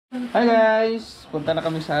Hi guys! Punta na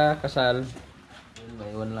kami sa kasal.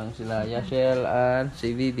 Maiwan lang sila Yashel at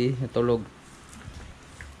si Vivi natulog.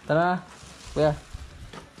 Tara, kuya.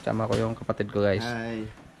 Sama ko yung kapatid ko guys. Hi.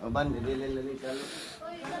 Oban, idililili ka.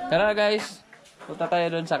 Tara guys. Punta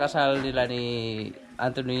tayo doon sa kasal nila ni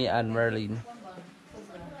Anthony and Merlyn.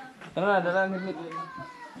 Tara, dala ang helmet.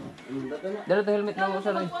 Dala to helmet ng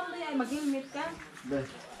usan eh. Mag-helmet ka?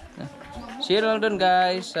 See you lang doon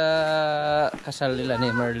guys sa kasal nila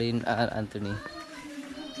ni Merlyn and Anthony.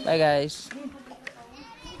 Bye guys.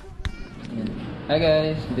 Hi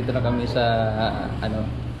guys, dito na kami sa ano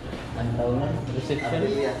tawag na? Reception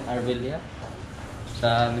Arvelia.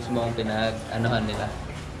 Sa mismong pinag-anuhan nila.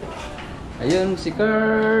 Ayun si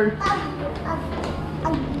Kurt.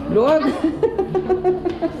 Luwag.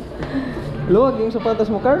 Luwag yung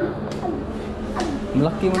sapatos mo, Kurt.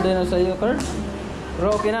 Malaki mo din sa iyo, Kurt.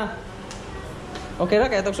 Pero okay na. Okay na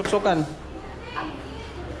kaya itong suksukan.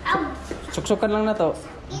 Suksukan lang na to.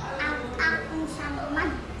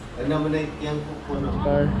 Ano mo na yung pupuno?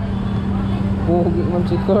 Car. Pugi man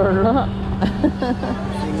si Carla.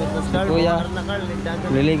 Singot mo Si Kuya.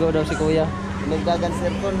 Liligo daw si Kuya. Nagdagan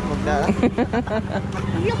cellphone, magda.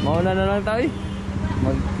 Mauna na lang tayo.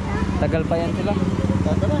 Magtagal pa yan sila.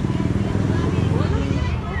 Tara.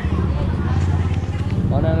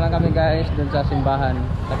 Mauna na lang kami guys dun sa simbahan.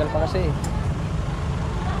 Tagal pa kasi.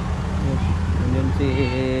 Yun si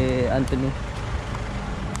Anthony.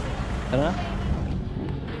 Tara na.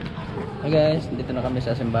 Hi guys, dito na kami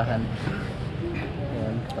sa simbahan.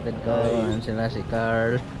 Ayan, kapatid ko. Ayan sila si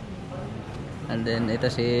Carl. And then ito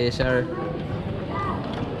si Sir.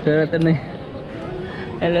 Sir Anthony.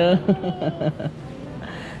 Hello.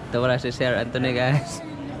 Ito wala si Sir Anthony guys.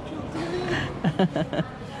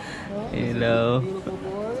 Hello.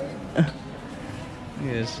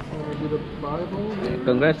 Yes.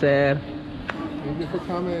 Congrats sir. Thank you for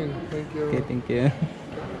coming. Thank you. Okay, thank you.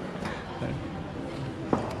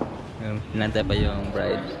 Nantay pa yung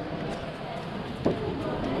bride.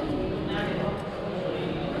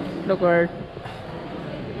 Hello, Kurt.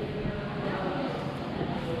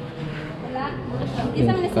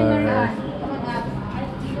 Isang na si Merlyn.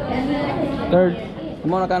 Kurt,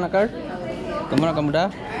 kumana ka na, Kurt? Kumana ka mo da?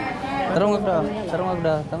 Tarong agda,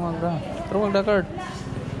 tarong agda, Kurt.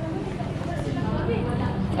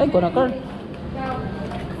 Ay, ko na, Kurt.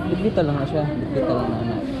 Bigita lang na siya, bigita lang na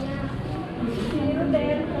ano.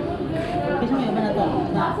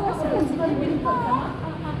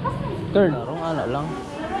 Kurt, tarong anak lang.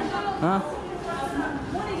 Ha?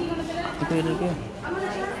 Ito.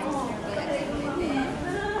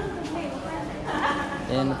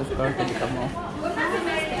 Ayan na ito si Kurt, kita mo.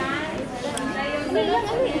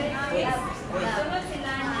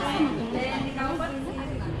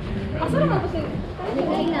 Asa na ba siya?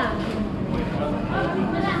 Ay na.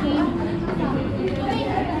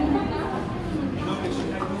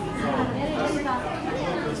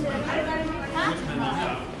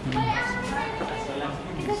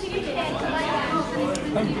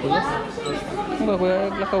 Ano ba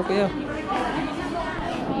kuya? Lakaw kuya.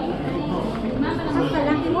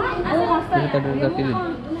 Kita dulu sa kilid.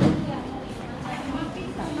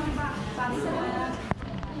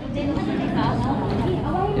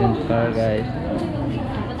 Yan car guys.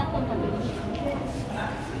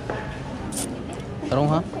 Tarong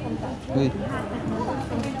ha? Uy.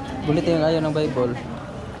 Bulit yung ayaw ng Bible.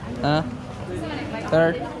 Ha?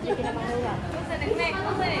 Kurt.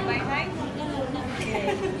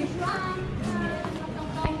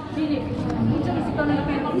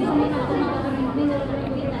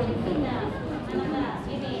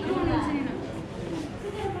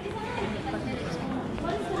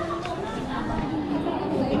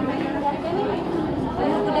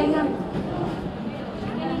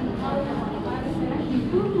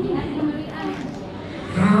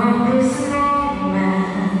 From this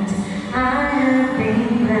moment, I have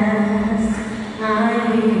been blessed. I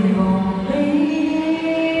live only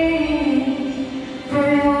for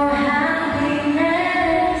your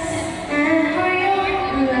happiness and for your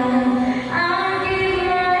love. I give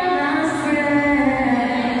my last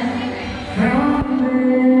breath. From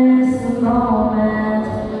this moment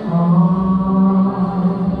on,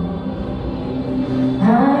 I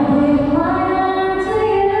give my hand to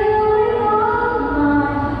you with all my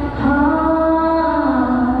heart.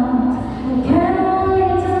 I can't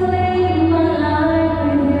wait to live my life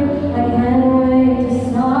with you. I can't wait to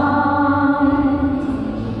start.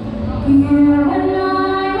 You and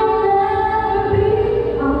I will never be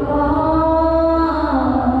apart.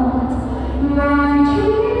 My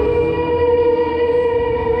dreams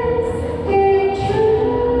came true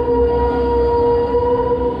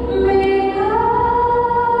because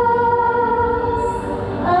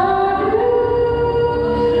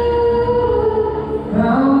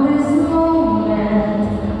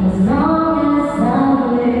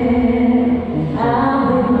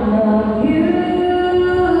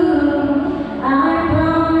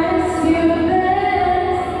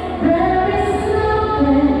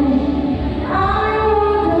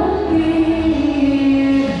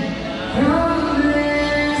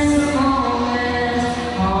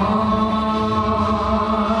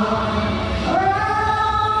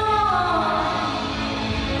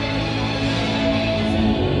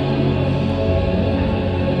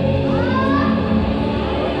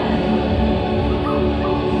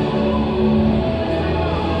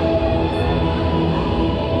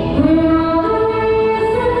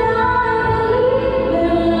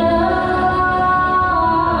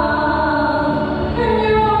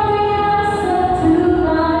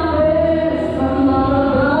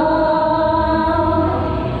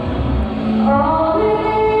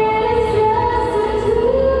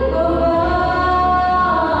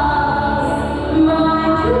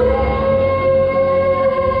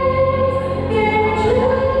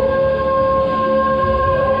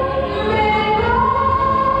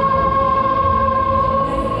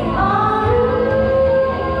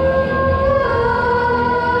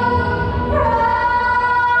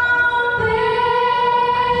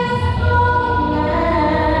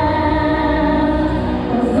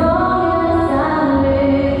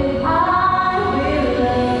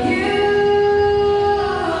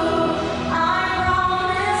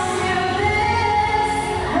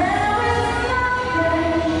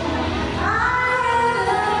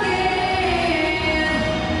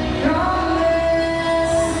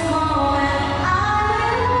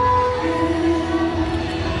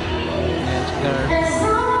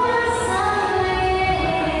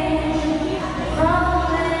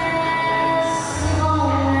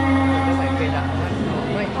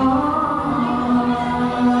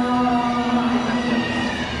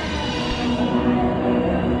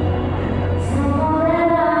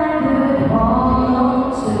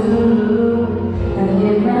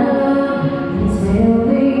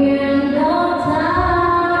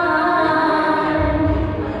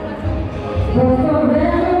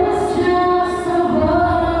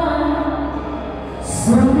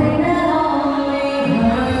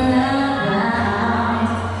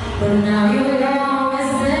now you're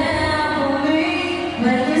always there for me.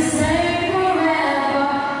 When you say forever,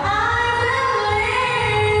 I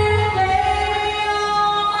believe, baby,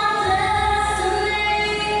 you're my destiny.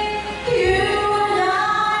 You and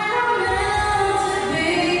I are meant to be.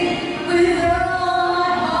 With all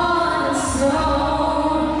my heart and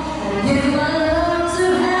soul, I give my love to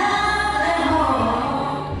have and hold.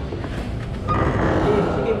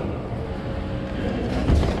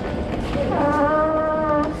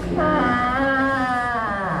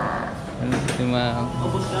 Ano si ma'am?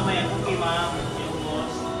 Ubus gamay ang cookie, ma'am. Yung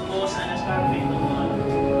boss. Boss, ano sa carpet naman?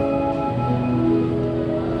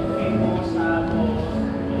 Okay, boss, boss.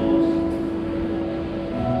 Boss.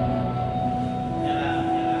 Yan lang,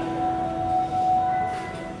 yan lang.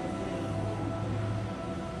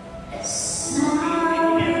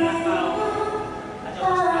 Bibigyan ng tao.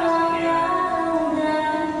 At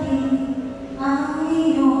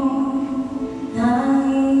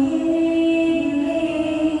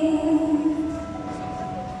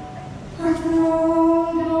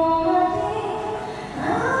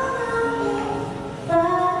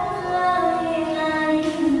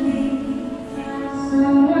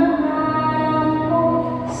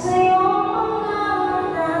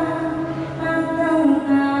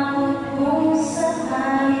saka sa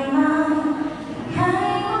taas ng kaya.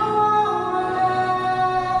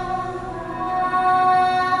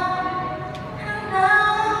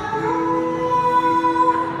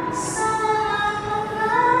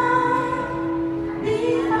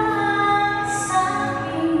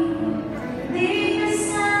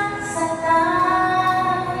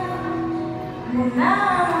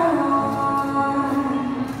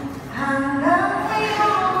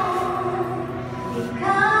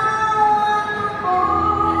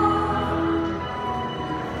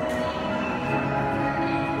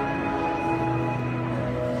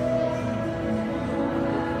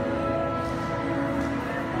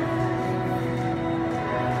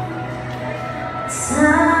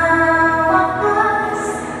 Sa wakas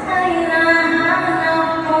ay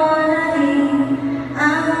nahanap ko na rin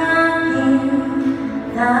ang aking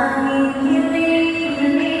tanging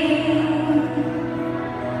hinihiling.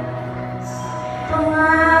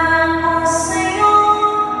 Pangako sa'yo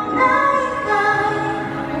na ika'y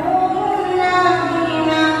unang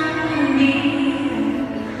hindi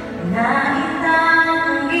na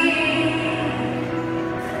itatanggi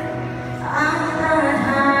ang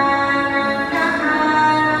tadhanang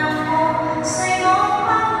nahanap ko sa'yo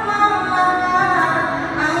pagmamahal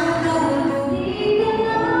ang tutuloy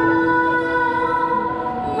ka na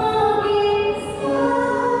mag-isa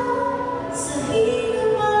sa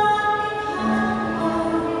hinawakan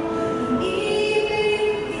ibig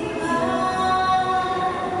kita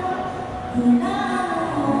mula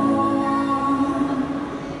noon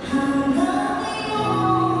hanggang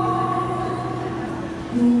ngayon.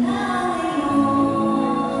 Mula ngayon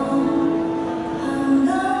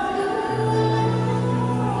hanggang dulo,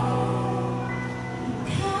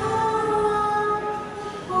 ikaw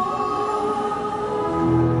ako.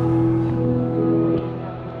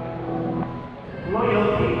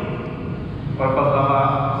 Loyalty or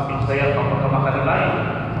sa pinsaya pagkamakanalay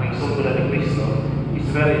ng isugod ni Kristo is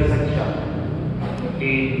very essential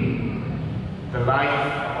in the life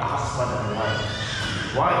of a husband and wife.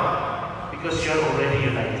 Why? Because you're already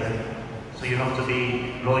united. So you have to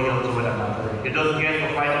be loyal to one another. You don't get to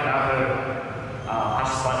find another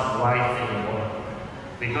husband and wife anymore.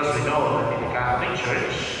 Because we know that in the Catholic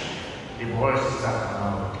Church, divorce is not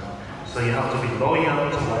allowed. So you have to be loyal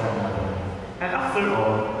to one another. And after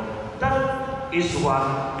all, that is what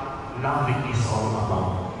loving is all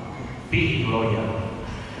about. Being loyal.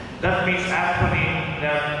 That means actually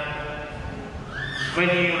that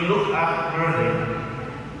when you look at Merlyn,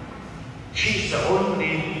 she's the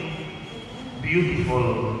only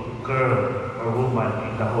beautiful girl or woman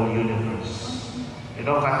in the whole universe. You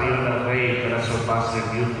know, Catriona Gray cannot surpass her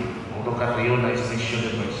beauty. Although Catriona is Miss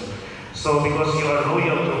Universe. So because you are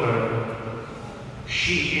loyal to her,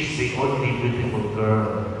 she is the only beautiful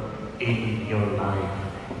girl in your life.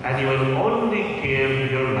 And you will only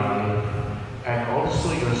give your life and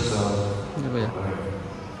also yourself to her.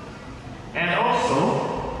 And also,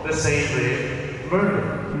 the same with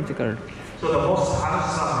Merlyn. So the most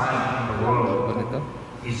handsome man in the world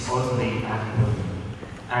is only Anthony,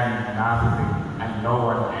 and nothing, and no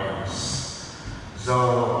one else.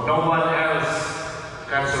 So no one else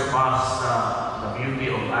can surpass the beauty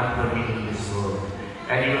of Anthony in this world.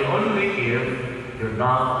 And you will only give your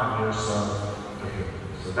love and yourself to him.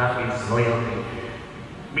 So that is loyalty.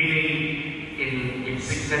 Meaning in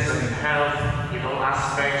sickness and in health, in all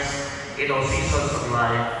aspects, in all seasons of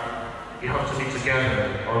life, you have to be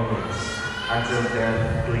together always until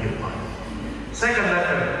death do you part. Second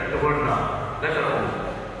letter in the word love, letter O.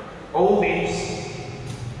 O means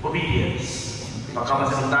obedience.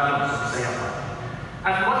 Pagkamasinuntanin sa Bisaya pa.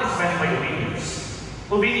 And what is meant by obedience?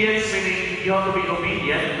 Obedience meaning you have to be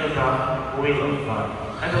obedient to the will of God.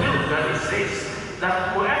 And the will of God is this,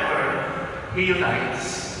 that whoever He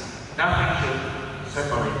unites, nothing should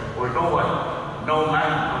separate, or no one, no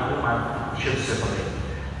man or woman should separate.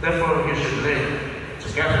 Therefore, you should live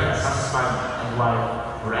together as husband and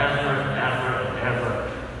wife forever and ever and ever.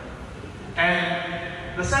 And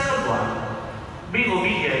the second one, being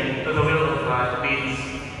obedient to the will of God means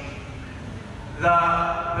the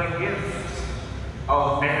gift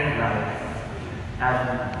of married life. And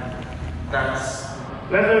that's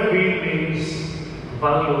letter B means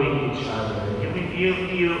valuing each other.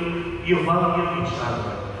 You value each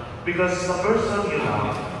other because the person you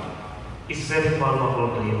love is very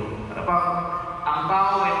valuable to you. Ano ba? Ang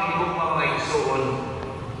tao ay ibang mga igsoon,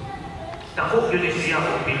 dako yun siya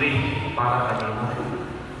kung pili para kanino.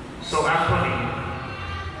 So actually,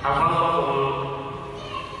 a valuable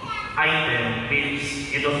item means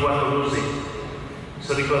you don't want to lose it.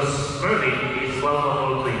 So because Merlyn is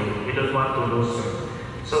valuable to you don't want to lose her.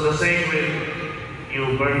 So the same with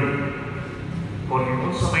you, Merlyn.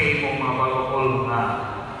 Kung sa may imong mga valuable na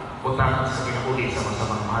utang sa kinabuhi sa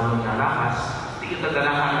masamang mahalong na lakas, di kita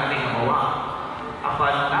dalahan natin ang mawa.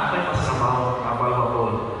 Apan napay pasamaw ang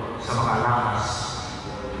valuable sa mga lakas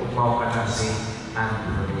kung mao ka na si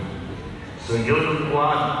Anthony. So you don't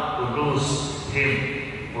want to lose him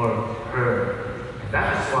or her. And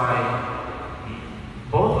that is why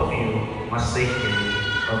both of you must take care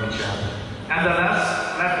of each other. And the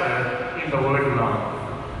last letter in the word love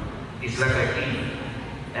is letter E.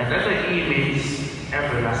 And letter E means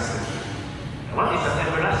everlasting. And what is an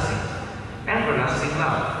everlasting? Everlasting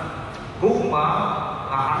love. Hugma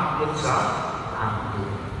kahangkot sa hangkot.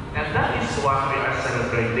 And that is what we are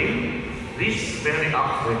celebrating this very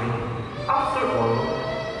afternoon. After all,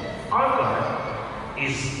 our God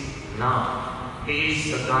is love. He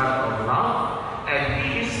is the God of love, and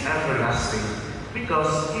He is everlasting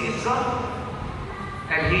because He is God,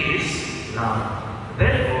 and He is love.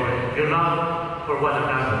 Therefore, your love for one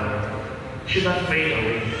another should not fade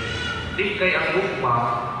away. Di kay ang ugma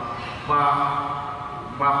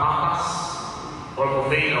mapapas or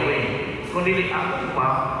ma-fade away. Kundi ang ugma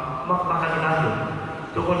magpakalayo.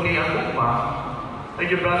 Tukon kay ang ugma, ay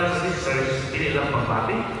your brothers and sisters, hindi lang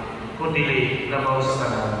pagpati, kundi lamaw sa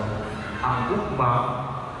kanan. Ang ugma,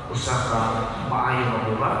 usa ka maayong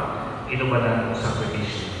mabuhat, inubanan mo sa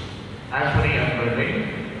sakripisyo. Anthony and Merlyn,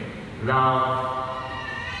 love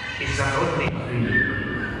is not only a feeling,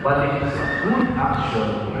 but it is a good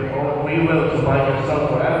action. We will provide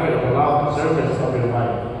yourself forever in the love and service of your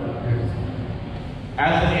life.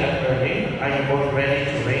 Anthony and Merlyn, are you both ready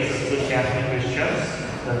to raise as good Catholic Christians,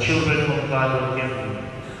 the children whom God will give you?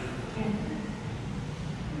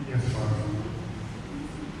 Yes, Father.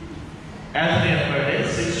 Anthony and Merlyn,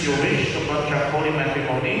 since you wish to contract holy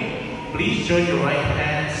matrimony, please join your right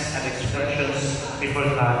hands and expressions before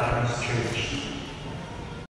God and His church.